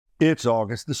It's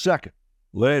August the 2nd.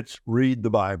 Let's read the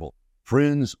Bible.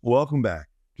 Friends, welcome back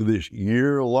to this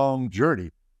year-long journey.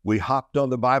 We hopped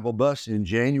on the Bible bus in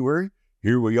January.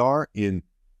 Here we are in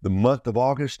the month of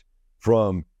August,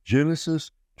 from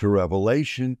Genesis to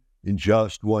Revelation in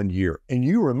just 1 year. And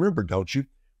you remember, don't you?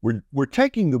 We're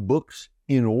taking the books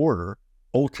in order,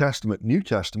 Old Testament, New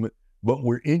Testament, but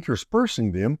we're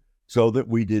interspersing them so that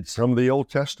we did some of the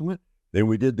Old Testament, then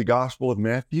we did the Gospel of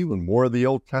Matthew and more of the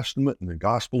Old Testament and the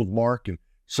Gospel of Mark and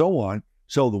so on.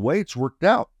 So the way it's worked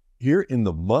out here in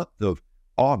the month of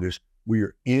August, we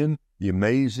are in the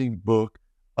amazing book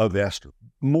of Esther.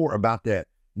 More about that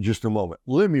in just a moment.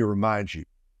 Let me remind you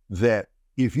that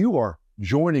if you are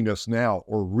joining us now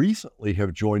or recently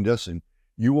have joined us and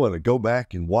you want to go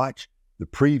back and watch the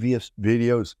previous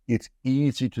videos, it's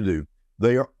easy to do.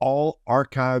 They are all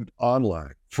archived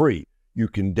online, free. You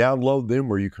can download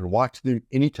them or you can watch them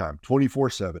anytime,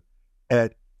 24/7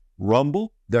 at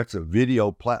Rumble. That's a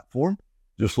video platform.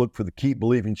 Just look for the Keep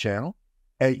Believing channel.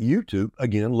 At YouTube,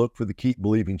 again, look for the Keep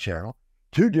Believing channel.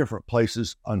 2 different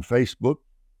places on Facebook,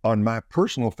 on my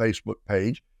personal Facebook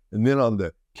page, and then on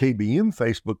the KBM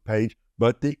Facebook page.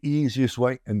 But the easiest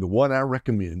way, and the one I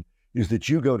recommend, is that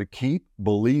you go to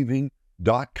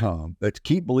keepbelieving.com. That's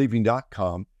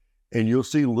keepbelieving.com, and you'll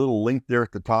see a little link there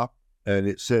at the top, and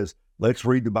it says, Let's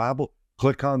read the Bible.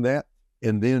 Click on that,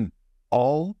 and then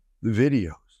all the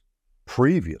videos,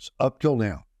 previous up till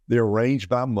now, they're arranged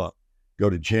by month.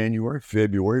 Go to January,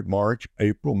 February, March,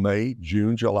 April, May,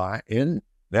 June, July, and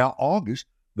now August.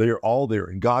 They are all there.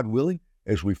 And God willing,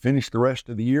 as we finish the rest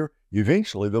of the year,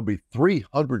 eventually there'll be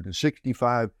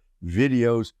 365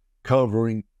 videos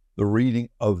covering the reading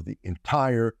of the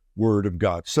entire Word of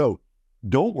God. So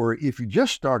don't worry if you're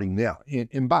just starting now.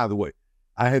 And by the way,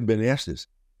 I have been asked this,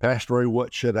 Pastor Ray,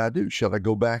 what should I do? Should I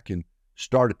go back and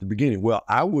start at the beginning? Well,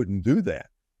 I wouldn't do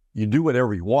that. You do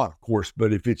whatever you want, of course,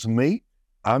 but if it's me,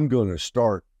 I'm going to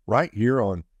start right here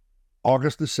on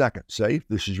August the 2nd. Say, if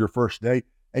this is your first day,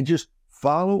 and just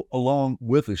follow along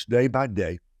with us day by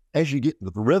day. As you get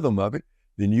into the rhythm of it,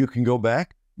 then you can go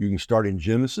back. You can start in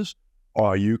Genesis,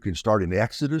 or you can start in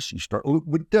Exodus.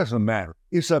 It doesn't matter.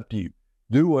 It's up to you.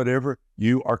 Do whatever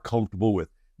you are comfortable with.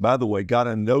 By the way, got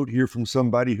a note here from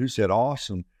somebody who said,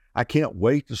 awesome. I can't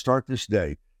wait to start this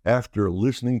day after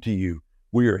listening to you.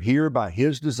 We are here by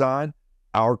His design,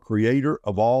 our Creator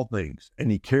of all things,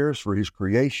 and He cares for His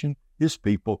creation, His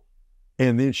people.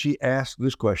 And then she asked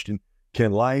this question,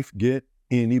 can life get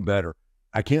any better?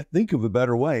 I can't think of a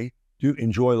better way to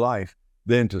enjoy life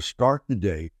than to start the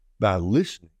day by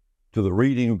listening to the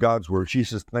reading of God's Word. She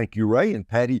says, thank you, Ray, and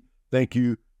Patty, thank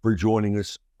you for joining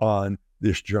us on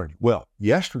this journey. Well,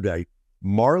 yesterday,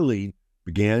 Marlene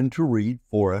began to read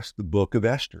for us the book of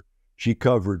Esther. She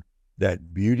covered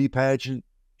that beauty pageant.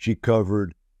 She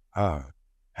covered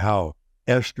how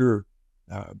Esther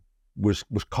was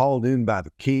called in by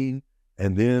the king,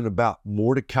 and then about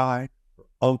Mordecai, her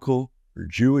uncle, her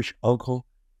Jewish uncle,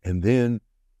 and then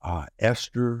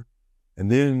Esther,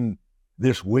 and then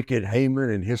this wicked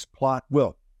Haman and his plot.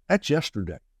 Well, that's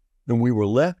yesterday. And we were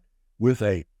left with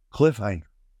a cliffhanger.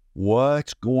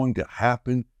 What's going to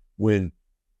happen when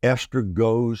Esther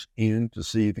goes in to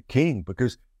see the king?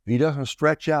 Because if he doesn't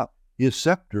stretch out his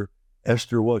scepter,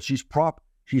 Esther she's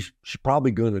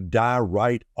probably going to die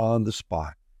right on the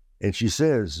spot. And she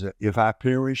says, if I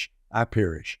perish, I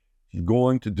perish. She's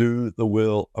going to do the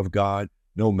will of God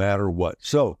no matter what.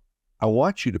 So I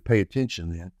want you to pay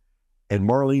attention then. And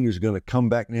Marlene is going to come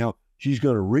back now. She's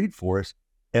going to read for us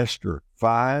Esther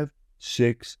 5,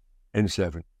 6, and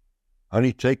 7.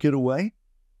 Honey, take it away.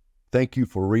 Thank you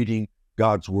for reading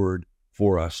God's Word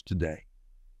for us today.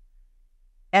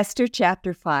 Esther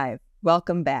chapter 5.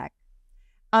 Welcome back.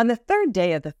 On the 3rd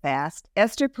day of the fast,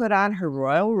 Esther put on her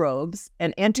royal robes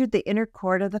and entered the inner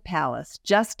court of the palace,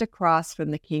 just across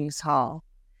from the king's hall.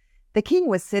 The king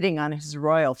was sitting on his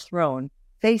royal throne,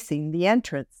 facing the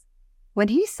entrance. When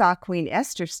he saw Queen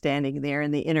Esther standing there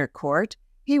in the inner court,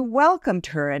 he welcomed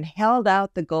her and held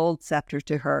out the gold scepter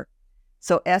to her.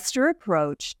 So Esther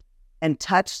approached and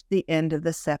touched the end of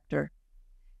the scepter.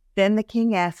 Then the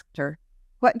king asked her,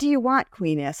 "What do you want,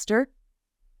 Queen Esther?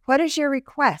 What is your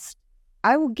request?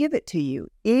 I will give it to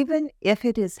you, even if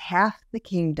it is half the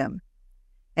kingdom."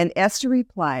 And Esther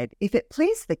replied, "If it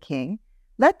please the king,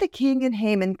 let the king and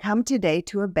Haman come today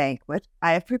to a banquet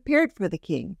I have prepared for the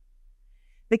king."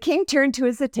 The king turned to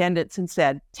his attendants and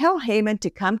said, "Tell Haman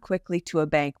to come quickly to a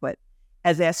banquet,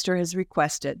 as Esther has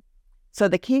requested." So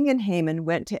the king and Haman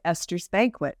went to Esther's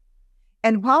banquet.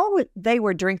 And while they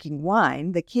were drinking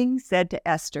wine, the king said to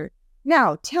Esther,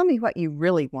 "Now tell me what you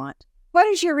really want. What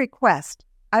is your request?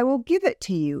 I will give it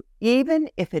to you, even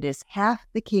if it is half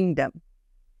the kingdom."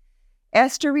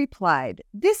 Esther replied,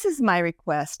 "This is my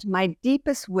request, my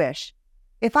deepest wish.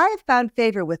 If I have found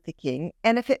favor with the king,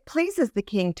 and if it pleases the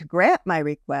king to grant my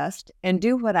request and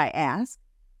do what I ask,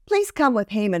 please come with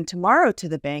Haman tomorrow to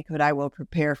the banquet I will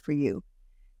prepare for you.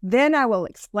 Then I will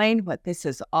explain what this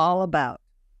is all about."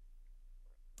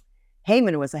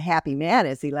 Haman was a happy man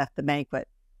as he left the banquet,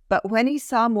 but when he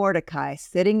saw Mordecai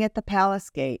sitting at the palace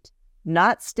gate,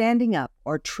 not standing up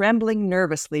or trembling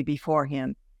nervously before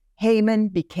him, Haman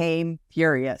became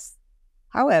furious.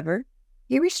 However,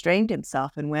 he restrained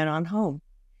himself and went on home.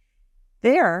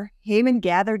 There, Haman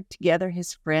gathered together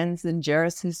his friends and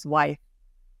Jairus' wife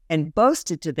and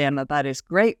boasted to them about his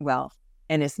great wealth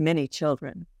and his many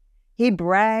children. He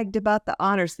bragged about the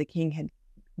honors the king had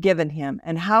given him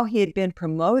and how he had been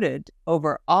promoted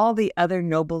over all the other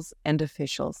nobles and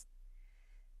officials.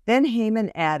 Then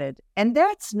Haman added, "And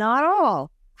that's not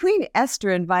all. Queen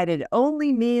Esther invited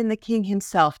only me and the king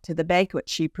himself to the banquet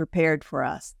she prepared for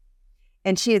us,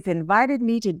 and she has invited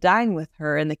me to dine with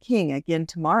her and the king again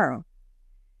tomorrow."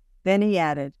 Then he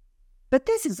added, "But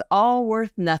this is all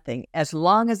worth nothing as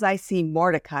long as I see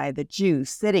Mordecai the Jew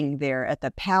sitting there at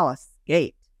the palace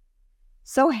gate."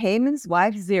 So Haman's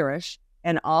wife Zeresh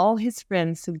and all his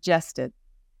friends suggested,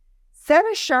 "Set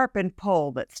a sharpened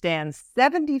pole that stands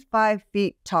 75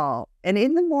 feet tall, and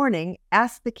in the morning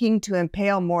ask the king to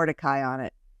impale Mordecai on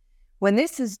it. When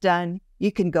this is done,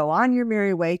 you can go on your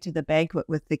merry way to the banquet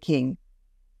with the king."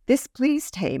 This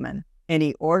pleased Haman, and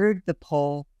he ordered the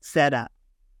pole set up.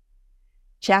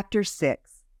 Chapter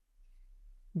 6.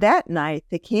 That night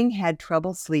the king had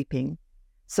trouble sleeping,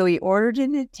 so he ordered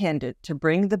an attendant to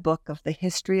bring the book of the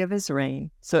history of his reign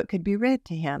so it could be read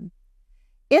to him.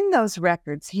 In those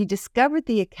records, he discovered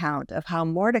the account of how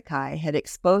Mordecai had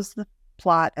exposed the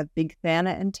plot of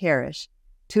Bigthana and Teresh,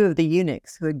 two of the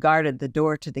eunuchs who had guarded the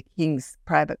door to the king's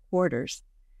private quarters.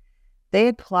 They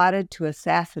had plotted to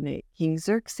assassinate King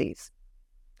Xerxes.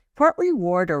 "What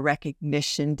reward or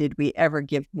recognition did we ever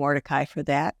give Mordecai for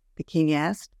that?" the king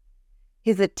asked.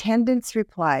 His attendants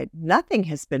replied, "Nothing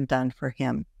has been done for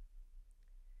him."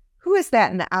 "Who is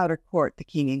that in the outer court?" the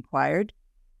king inquired.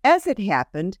 As it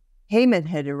happened, Haman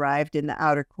had arrived in the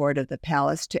outer court of the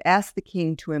palace to ask the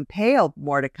king to impale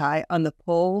Mordecai on the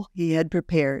pole he had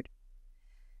prepared.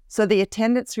 So the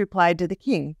attendants replied to the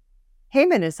king,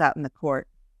 "Haman is out in the court."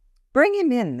 "Bring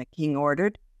him in," the king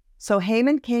ordered. So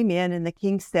Haman came in, and the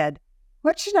king said,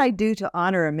 "What should I do to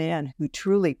honor a man who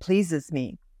truly pleases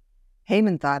me?"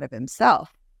 Haman thought of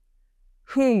himself.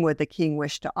 "Whom would the king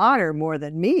wish to honor more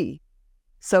than me?"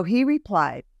 So he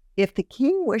replied, "If the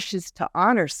king wishes to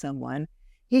honor someone,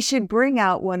 he should bring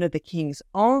out one of the king's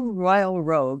own royal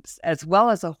robes, as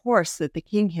well as a horse that the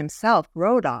king himself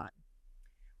rode on,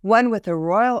 one with a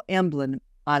royal emblem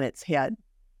on its head.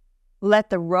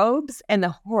 Let the robes and the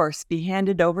horse be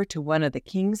handed over to one of the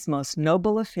king's most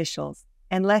noble officials,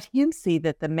 and let him see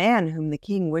that the man whom the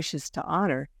king wishes to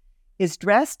honor is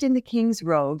dressed in the king's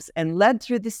robes and led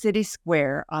through the city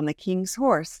square on the king's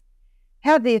horse.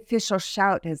 Have the officials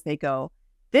shout as they go,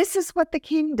 'This is what the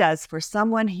king does for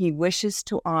someone he wishes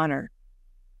to honor.'"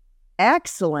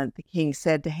 "Excellent," the king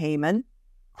said to Haman.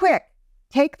 "Quick,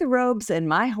 take the robes and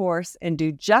my horse and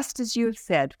do just as you have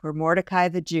said for Mordecai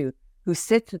the Jew, who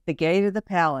sits at the gate of the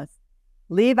palace.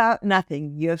 Leave out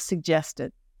nothing you have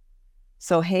suggested."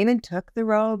 So Haman took the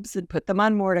robes and put them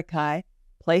on Mordecai,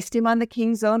 placed him on the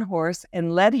king's own horse,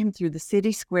 and led him through the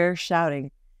city square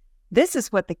shouting, "This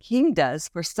is what the king does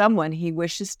for someone he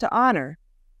wishes to honor."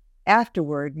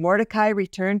 Afterward, Mordecai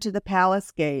returned to the palace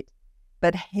gate,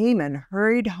 but Haman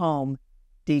hurried home,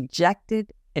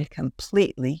 dejected and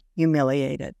completely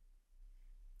humiliated.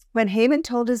 When Haman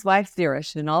told his wife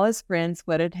Zeresh and all his friends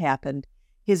what had happened,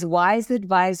 his wise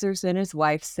advisers and his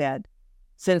wife said,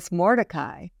 "Since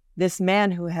Mordecai, this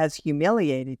man who has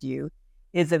humiliated you,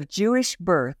 is of Jewish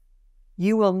birth,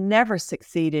 you will never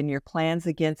succeed in your plans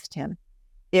against him.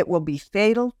 It will be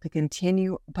fatal to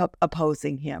continue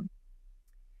opposing him."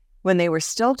 When they were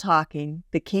still talking,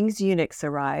 the king's eunuchs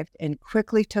arrived and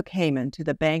quickly took Haman to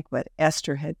the banquet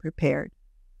Esther had prepared.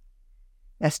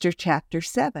 Esther chapter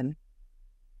 7.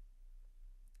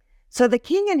 So the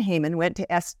king and Haman went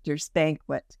to Esther's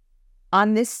banquet.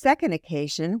 On this second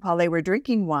occasion, while they were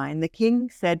drinking wine, the king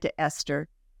said to Esther,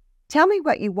 "Tell me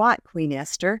what you want, Queen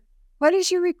Esther. What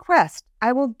is your request?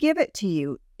 I will give it to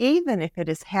you, even if it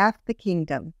is half the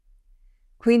kingdom."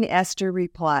 Queen Esther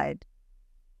replied,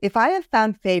 "If I have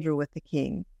found favor with the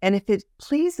king, and if it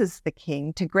pleases the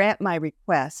king to grant my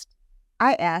request,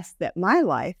 I ask that my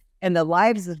life and the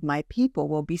lives of my people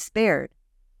will be spared."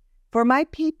 For my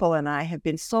people and I have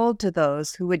been sold to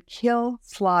those who would kill,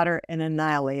 slaughter, and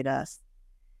annihilate us.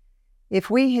 If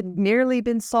we had merely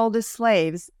been sold as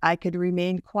slaves, I could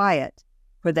remain quiet,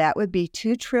 for that would be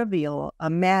too trivial a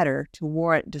matter to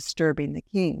warrant disturbing the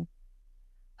king.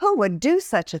 Who would do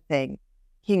such a thing?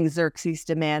 King Xerxes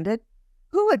demanded.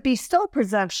 Who would be so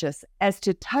presumptuous as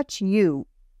to touch you?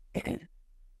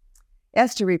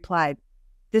 Esther replied,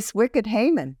 This wicked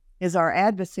Haman is our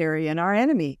adversary and our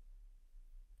enemy.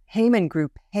 Haman grew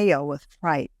pale with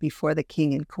fright before the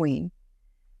king and queen.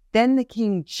 Then the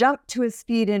king jumped to his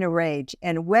feet in a rage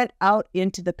and went out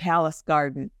into the palace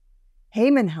garden.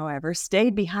 Haman, however,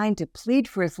 stayed behind to plead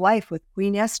for his life with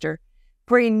Queen Esther,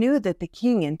 for he knew that the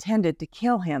king intended to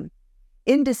kill him.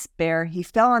 In despair, he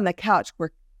fell on the couch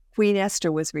where Queen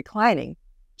Esther was reclining,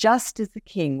 just as the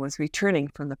king was returning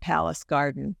from the palace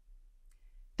garden.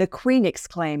 The queen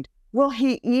exclaimed, Will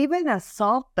he even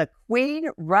assault the queen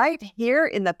right here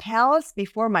in the palace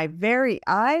before my very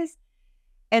eyes?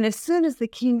 And as soon as the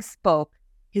king spoke,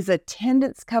 his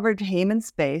attendants covered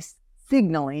Haman's face,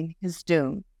 signaling his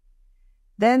doom.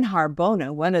 Then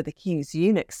Harbona, one of the king's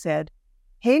eunuchs, said,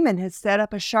 Haman has set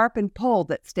up a sharpened pole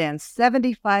that stands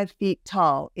 75 feet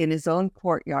tall in his own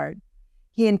courtyard.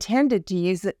 He intended to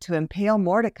use it to impale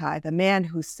Mordecai, the man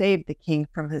who saved the king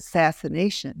from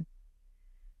assassination.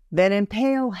 Then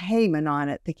impale Haman on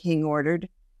it, the king ordered.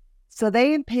 So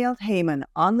they impaled Haman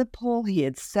on the pole he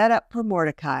had set up for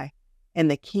Mordecai,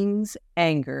 and the king's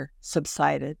anger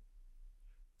subsided.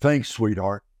 Thanks,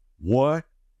 sweetheart. What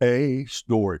a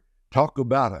story. Talk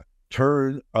about a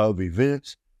turn of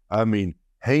events. I mean,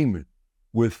 Haman,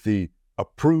 with the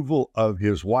approval of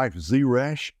his wife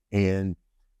Zeresh and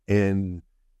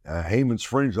Haman's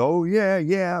friends, oh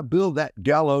yeah, build that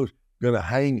gallows, gonna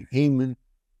hang Haman,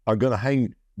 gonna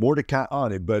hang Mordecai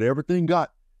on it. But everything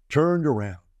got turned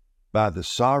around by the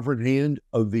sovereign hand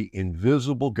of the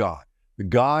invisible God, the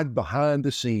God behind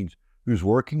the scenes who's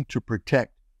working to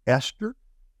protect Esther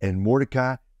and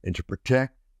Mordecai and to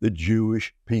protect the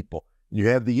Jewish people. You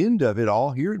have the end of it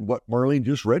all here in what Marlene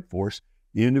just read for us,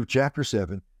 the end of chapter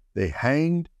 7. They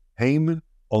hanged Haman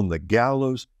on the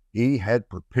gallows he had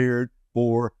prepared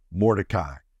for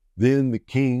Mordecai. Then the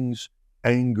king's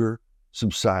anger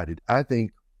subsided. I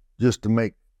think, just to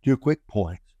make 2 quick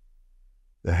points,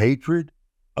 the hatred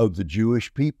of the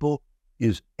Jewish people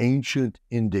is ancient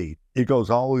indeed. It goes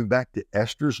all the way back to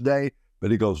Esther's day,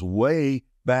 but it goes way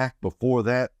back before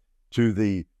that to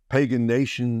the pagan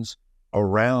nations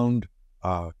around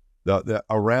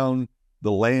around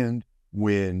the land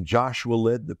when Joshua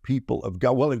led the people of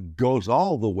God. Well, it goes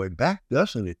all the way back,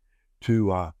 doesn't it,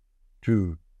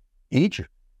 to Egypt,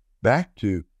 back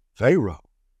to Pharaoh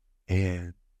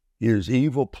and his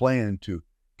evil plan to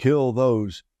kill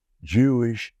those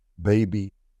Jewish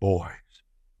baby boys.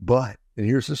 But, and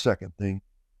here's the second thing,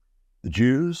 the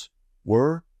Jews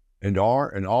were and are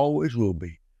and always will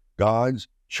be God's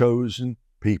chosen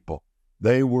people.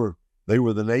 They were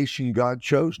the nation God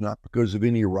chose, not because of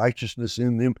any righteousness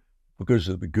in them, because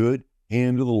of the good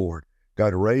hand of the Lord.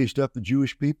 God raised up the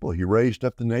Jewish people. He raised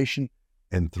up the nation,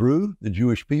 and through the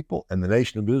Jewish people and the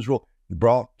nation of Israel, He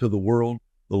brought to the world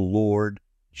the Lord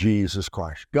Jesus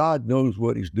Christ. God knows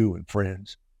what He's doing,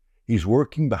 friends. He's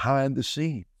working behind the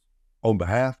scenes on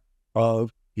behalf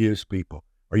of His people.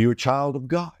 Are you a child of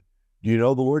God? Do you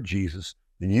know the Lord Jesus?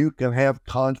 Then you can have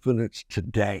confidence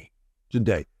today,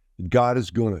 that God is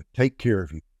going to take care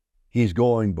of you. He's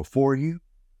going before you.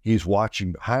 He's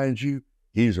watching behind you.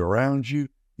 He's around you.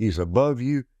 He's above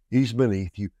you. He's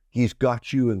beneath you. He's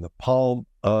got you in the palm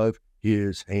of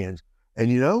His hands.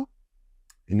 And you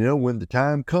know, when the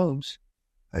time comes,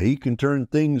 He can turn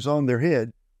things on their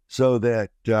head so that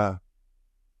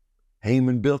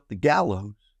Haman built the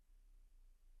gallows,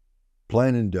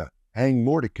 planning to hang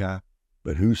Mordecai,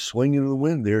 but who's swinging in the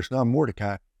wind there? It's not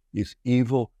Mordecai. It's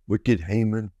evil, wicked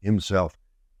Haman himself.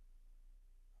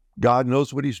 God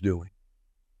knows what He's doing.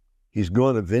 He's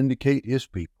going to vindicate His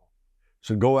people.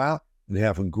 So go out and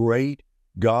have a great,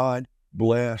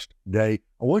 God-blessed day.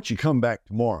 I want you to come back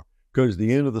tomorrow because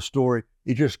the end of the story,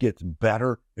 it just gets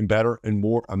better and better and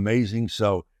more amazing.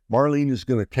 So Marlene is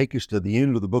going to take us to the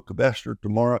end of the book of Esther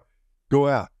tomorrow. Go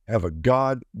out, have a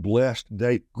God-blessed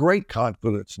day, great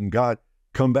confidence in God.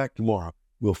 Come back tomorrow.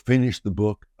 We'll finish the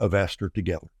book of Esther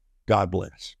together. God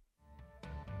bless.